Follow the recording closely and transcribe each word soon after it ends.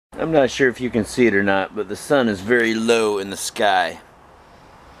I'm not sure if you can see it or not, but the sun is very low in the sky.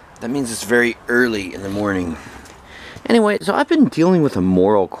 That means it's very early in the morning. Anyway, so I've been dealing with a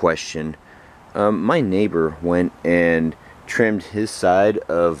moral question. My neighbor went and trimmed his side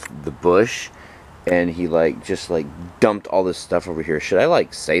of the bush, and he just dumped all this stuff over here. Should I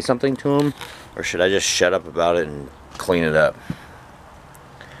say something to him, or should I just shut up about it and clean it up?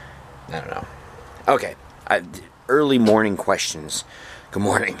 I don't know. Okay, early morning questions. Good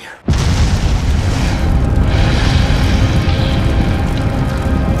morning.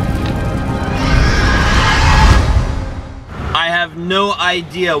 I have no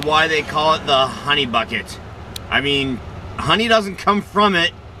idea why they call it the honey bucket. I mean, honey doesn't come from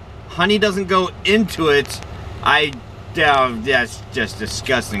it. Honey doesn't go into it. That's just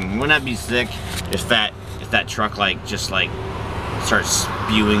disgusting. Wouldn't that be sick if that truck just starts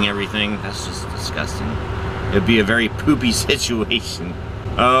spewing everything? That's just disgusting. It'd be a very poopy situation.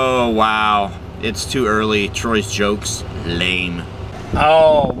 Oh wow, it's too early. Troy's jokes, lame.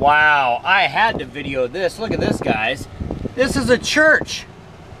 Oh wow, I had to video this. Look at this, guys. This is a church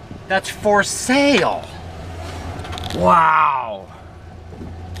that's for sale. Wow.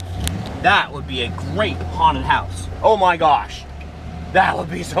 That would be a great haunted house. Oh my gosh. That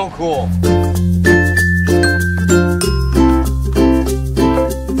would be so cool.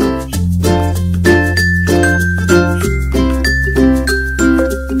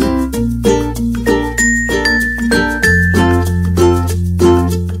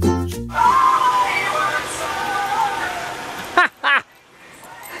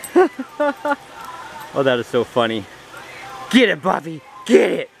 Oh, that is so funny. Get it, Buffy,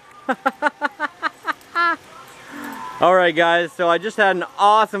 get it. All right, guys, so I just had an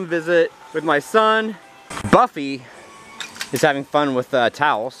awesome visit with my son. Buffy is having fun with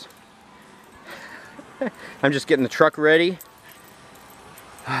towels. I'm just getting the truck ready.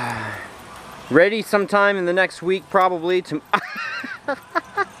 Ready sometime in the next week, probably, to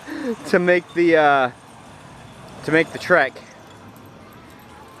to make the trek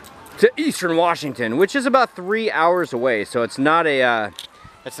to Eastern Washington, which is about 3 hours away. So it's not a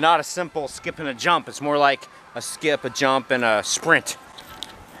simple skip and a jump. It's more like a skip, a jump, and a sprint.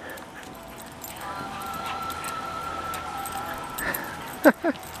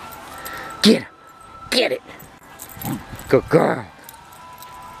 Get it. Good girl.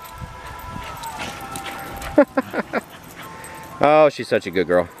 Oh, she's such a good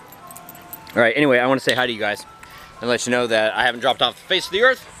girl. All right, anyway, I want to say hi to you guys and let you know that I haven't dropped off the face of the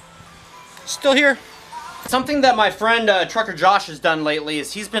earth. Still here. Something that my friend Trucker Josh has done lately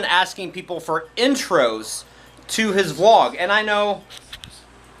is he's been asking people for intros to his vlog. And I know,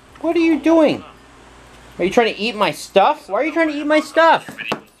 what are you doing? Are you trying to eat my stuff? Why are you trying to eat my stuff?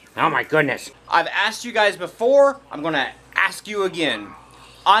 Oh my goodness. I've asked you guys before, I'm gonna ask you again.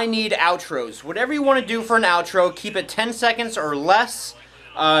 I need outros. Whatever you want to do for an outro, keep it 10 seconds or less.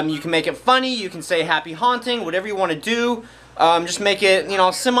 You can make it funny, you can say happy haunting, whatever you want to do. Just make it, you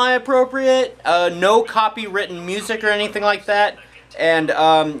know, semi-appropriate, no copywritten music or anything like that. And,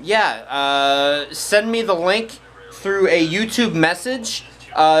 yeah, send me the link through a YouTube message.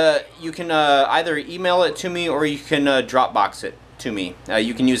 You can either email it to me or you can Dropbox it to me.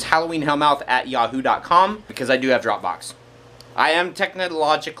 You can use HalloweenHellmouth@yahoo.com because I do have Dropbox. I am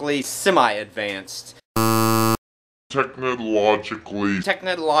technologically semi-advanced. Technologically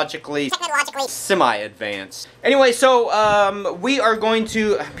semi-advanced. Anyway, so we are going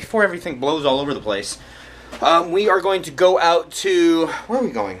to, before everything blows all over the place, we are going to go out to, where are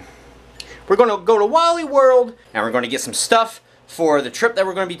we going? We're going to go to Wally World, and we're going to get some stuff for the trip that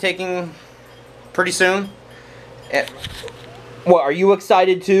we're going to be taking pretty soon. And, what, are you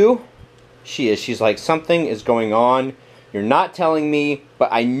excited too? She is. She's like, something is going on. You're not telling me, but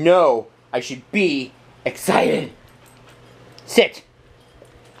I know I should be excited. Sit.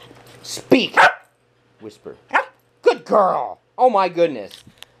 Speak. Whisper. Good girl. Oh my goodness.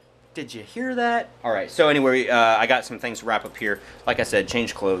 Did you hear that? Alright, so anyway, I got some things to wrap up here. Like I said,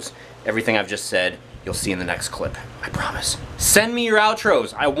 change clothes. Everything I've just said, you'll see in the next clip. I promise. Send me your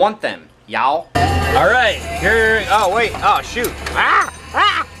outros. I want them, y'all. Alright, here. Oh, wait. Oh, shoot.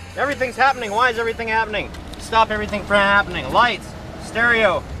 Ah! Everything's happening. Why is everything happening? Stop everything from happening. Lights,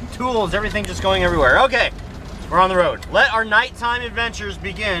 stereo, tools, everything just going everywhere. Okay. We're on the road. Let our nighttime adventures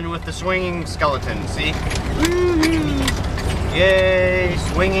begin with the swinging skeleton. See? Yay,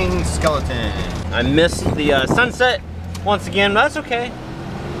 swinging skeleton. I missed the sunset once again, but that's okay.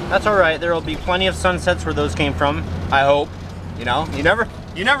 That's all right. There will be plenty of sunsets where those came from. I hope. You know, you never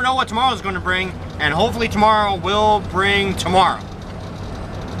know what tomorrow's going to bring, and hopefully tomorrow will bring tomorrow.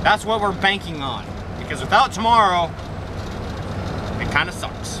 That's what we're banking on, because without tomorrow, the kind of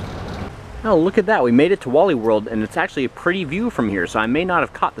sucks. Oh, look at that. We made it to Wally World, and it's actually a pretty view from here, so I may not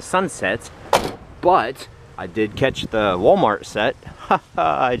have caught the sunsets, but I did catch the Walmart set. Haha,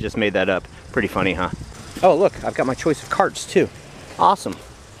 I just made that up. Pretty funny, huh? Oh, look, I've got my choice of carts, too. Awesome.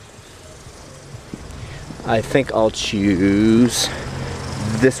 I think I'll choose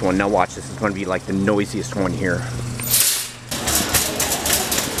this one. Now watch, this is going to be like the noisiest one here.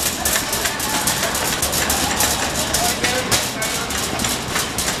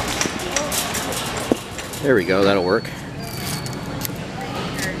 There we go, that'll work.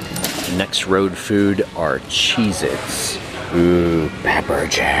 Next road food are Cheez-Its. Ooh, pepper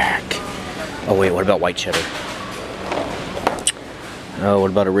jack. Oh wait, what about white cheddar? Oh,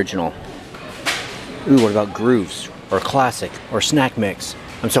 what about original? Ooh, what about grooves? Or classic? Or snack mix?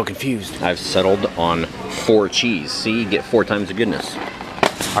 I'm so confused. I've settled on 4 cheese. See, you get 4 times the goodness.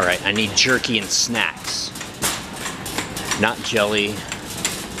 Alright, I need jerky and snacks. Not jelly.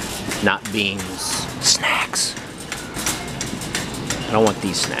 Not beans. Snacks. I don't want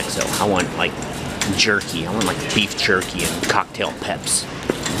these snacks though. I want like jerky. I want like beef jerky and cocktail peps.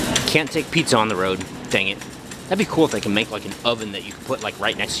 Can't take pizza on the road. Dang it. That'd be cool if they can make like an oven that you can put like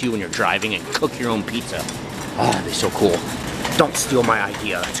right next to you when you're driving and cook your own pizza. Oh, that'd be so cool. Don't steal my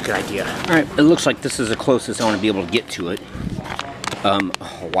idea. That's a good idea. Alright, it looks like this is the closest I want to be able to get to it. Oh,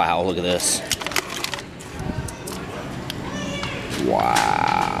 wow, look at this.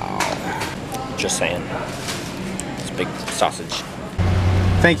 Wow. Just saying. It's a big sausage.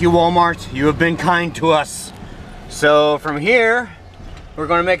 Thank you, Walmart. You have been kind to us. So from here, we're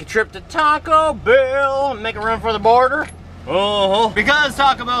going to make a trip to Taco Bell and make a run for the border. Because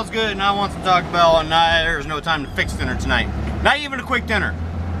Taco Bell's good and I want some Taco Bell, and there's no time to fix dinner tonight. Not even a quick dinner.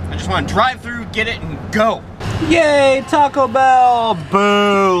 I just want to drive through, get it, and go. Yay, Taco Bell!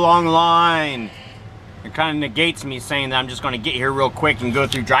 Boo, long line. It kind of negates me saying that I'm just going to get here real quick and go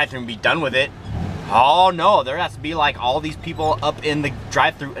through drive-thru and be done with it. Oh no, there has to be like all these people up in the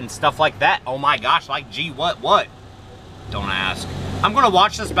drive-thru and stuff like that. Oh my gosh, like gee, what? Don't ask. I'm going to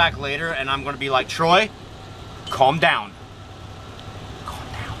watch this back later and I'm going to be like, Troy, calm down. Calm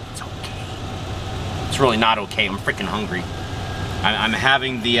down, it's okay. It's really not okay, I'm freaking hungry. I'm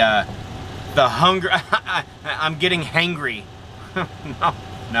having the hunger, I'm getting hangry.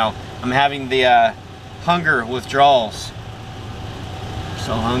 No, I'm having the hunger withdrawals.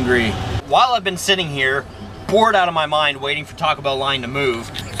 So hungry. While I've been sitting here, bored out of my mind, waiting for Taco Bell line to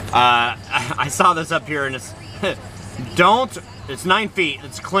move, I saw this up here and it's, it's 9 feet,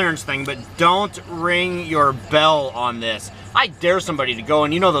 it's a clearance thing, but don't ring your bell on this. I dare somebody to go,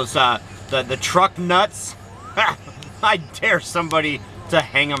 and you know those, the truck nuts? I dare somebody to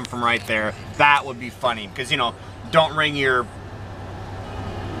hang them from right there. That would be funny, because, you know, don't ring your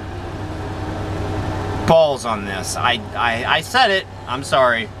balls on this. I said it. I'm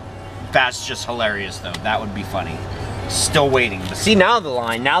sorry. That's just hilarious though. That would be funny. Still waiting. But see, now the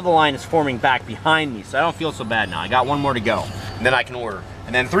line is forming back behind me, so I don't feel so bad now. I got 1 more to go. And then I can order.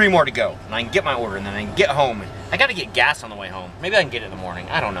 And then 3 more to go. And I can get my order, and then I can get home. I gotta get gas on the way home. Maybe I can get it in the morning.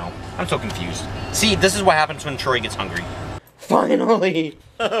 I don't know. I'm so confused. See, this is what happens when Troy gets hungry. Finally!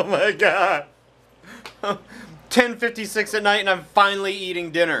 Oh my god. 10:56 at night and I'm finally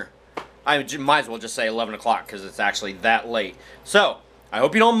eating dinner. I might as well just say 11 o'clock because it's actually that late. So, I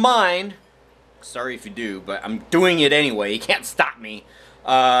hope you don't mind. Sorry if you do, but I'm doing it anyway. You can't stop me.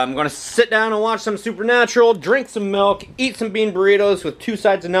 I'm going to sit down and watch some Supernatural, drink some milk, eat some bean burritos with 2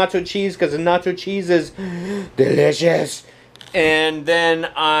 sides of nacho cheese because the nacho cheese is delicious. And then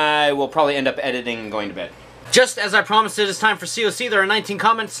I will probably end up editing and going to bed. Just as I promised, it is time for COC. There are 19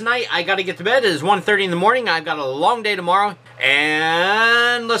 comments tonight. I gotta get to bed. It is 1:30 in the morning. I've got a long day tomorrow.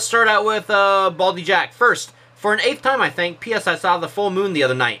 And let's start out with Baldy Jack. First, for an 8th time, I think, P.S. I saw the full moon the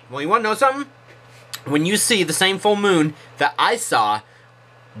other night. Well, you wanna know something? When you see the same full moon that I saw,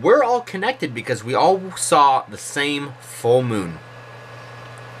 we're all connected because we all saw the same full moon.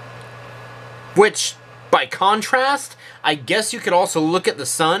 Which, by contrast, I guess you could also look at the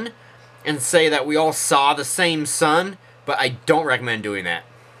sun and say that we all saw the same sun, but I don't recommend doing that.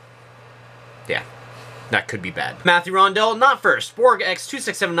 Yeah, that could be bad. Matthew Rondell, not first.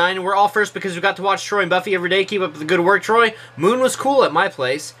 BorgX2679, we're all first because we got to watch Troy and Buffy every day. Keep up the good work, Troy. Moon was cool at my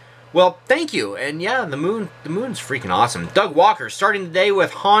place. Well, thank you. And yeah, the moon's freaking awesome. Doug Walker, starting the day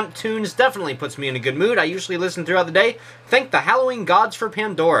with haunt tunes definitely puts me in a good mood. I usually listen throughout the day. Thank the Halloween gods for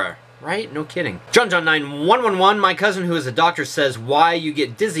Pandora. Right? No kidding. JohnJohn9111, my cousin who is a doctor says why you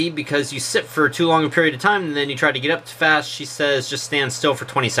get dizzy because you sit for too long a period of time and then you try to get up too fast. She says just stand still for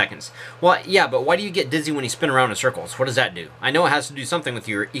 20 seconds. Well, yeah, but why do you get dizzy when you spin around in circles? What does that do? I know it has to do something with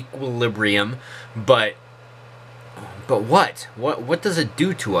your equilibrium, but But what? What does it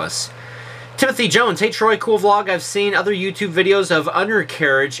do to us? Timothy Jones, hey Troy, cool vlog. I've seen other YouTube videos of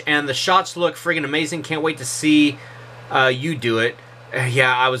undercarriage and the shots look friggin' amazing. Can't wait to see you do it.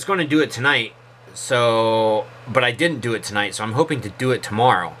 Yeah, I was going to do it tonight, but I didn't do it tonight, so I'm hoping to do it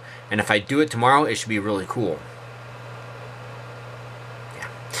tomorrow. And if I do it tomorrow, it should be really cool. Yeah.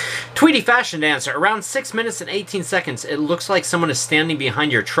 Tweety Fashion Dancer, around 6 minutes and 18 seconds. It looks like someone is standing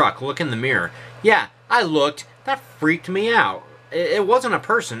behind your truck. Look in the mirror. Yeah, I looked. That freaked me out. It wasn't a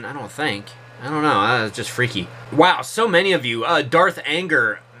person, I don't think. I don't know, that was just freaky. Wow, so many of you. Darth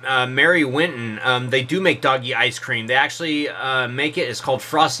Anger, Mary Winton, they do make doggy ice cream. They actually make it. It's called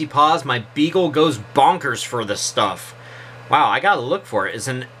Frosty Paws. My beagle goes bonkers for this stuff. Wow, I gotta look for it. Is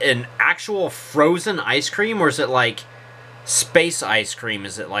it an actual frozen ice cream, or is it like space ice cream?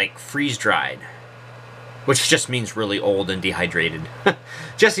 Is it like freeze-dried? Which just means really old and dehydrated.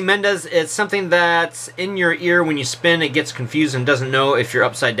 Jesse Mendez, it's something that's in your ear when you spin. It gets confused and doesn't know if you're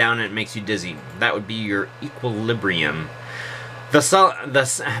upside down and it makes you dizzy. That would be your equilibrium. The Selena,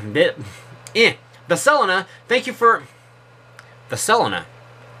 thank you for... The Selena.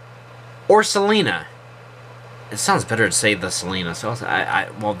 Or Selena. It sounds better to say the Selena. So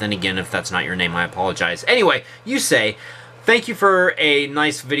well, then again, if that's not your name, I apologize. Anyway, you say... Thank you for a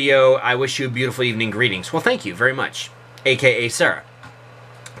nice video. I wish you a beautiful evening. Greetings. Well, thank you very much. AKA Sarah.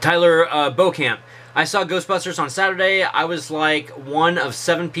 Tyler Beaucamp. I saw Ghostbusters on Saturday. I was like one of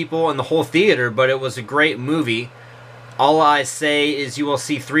 7 people in the whole theater, but it was a great movie. All I say is you will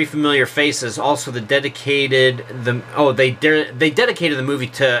see 3 familiar faces. Also, they dedicated the movie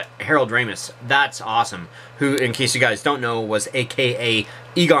to Harold Ramis. That's awesome. Who, in case you guys don't know, was AKA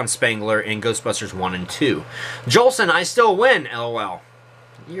Egon Spangler in Ghostbusters 1 and 2. Jolson, I still win. LOL.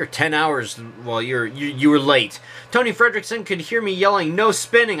 You're 10 hours. Well, you were late. Tony Fredrickson could hear me yelling, "No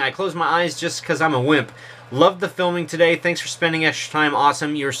spinning." I closed my eyes just because I'm a wimp. Loved the filming today. Thanks for spending extra time.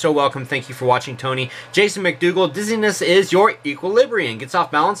 Awesome. You're so welcome. Thank you for watching, Tony. Jason McDougall, dizziness is your equilibrium. Gets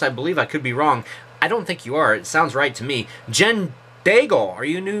off balance? I believe. I could be wrong. I don't think you are. It sounds right to me. Jen Daigle, are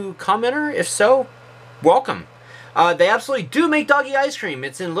you a new commenter? If so, welcome. They absolutely do make doggy ice cream.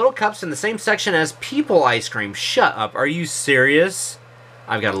 It's in little cups in the same section as people ice cream. Shut up. Are you serious?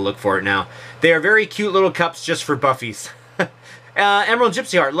 I've got to look for it now. They are very cute little cups just for Buffy's. Emerald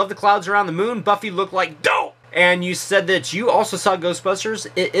Gypsy Heart, love the clouds around the moon. Buffy looked like dope. And you said that you also saw Ghostbusters.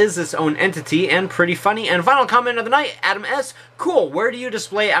 It is its own entity and pretty funny. And final comment of the night, Adam S. Cool. Where do you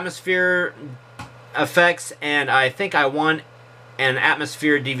display atmosphere effects? And I think I want an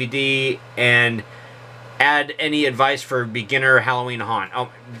atmosphere DVD and add any advice for beginner Halloween haunt.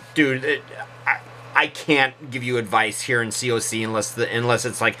 Oh, dude, I can't give you advice here in COC unless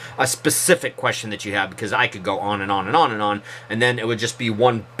it's like a specific question that you have, because I could go on and on and on and on, and then it would just be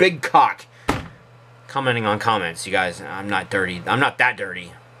one big cock commenting on comments. You guys, I'm not dirty. I'm not that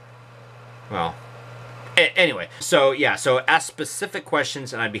dirty. Well, anyway, so yeah, so ask specific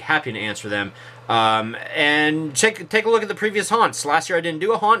questions and I'd be happy to answer them. And take a look at the previous haunts. Last year I didn't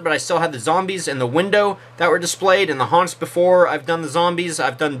do a haunt, but I still had the zombies in the window that were displayed, and the haunts before I've done the zombies,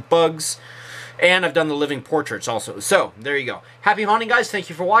 I've done bugs, and I've done the living portraits also. So, there you go. Happy haunting, guys. Thank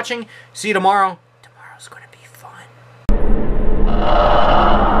you for watching. See you tomorrow. Tomorrow's going to be fun.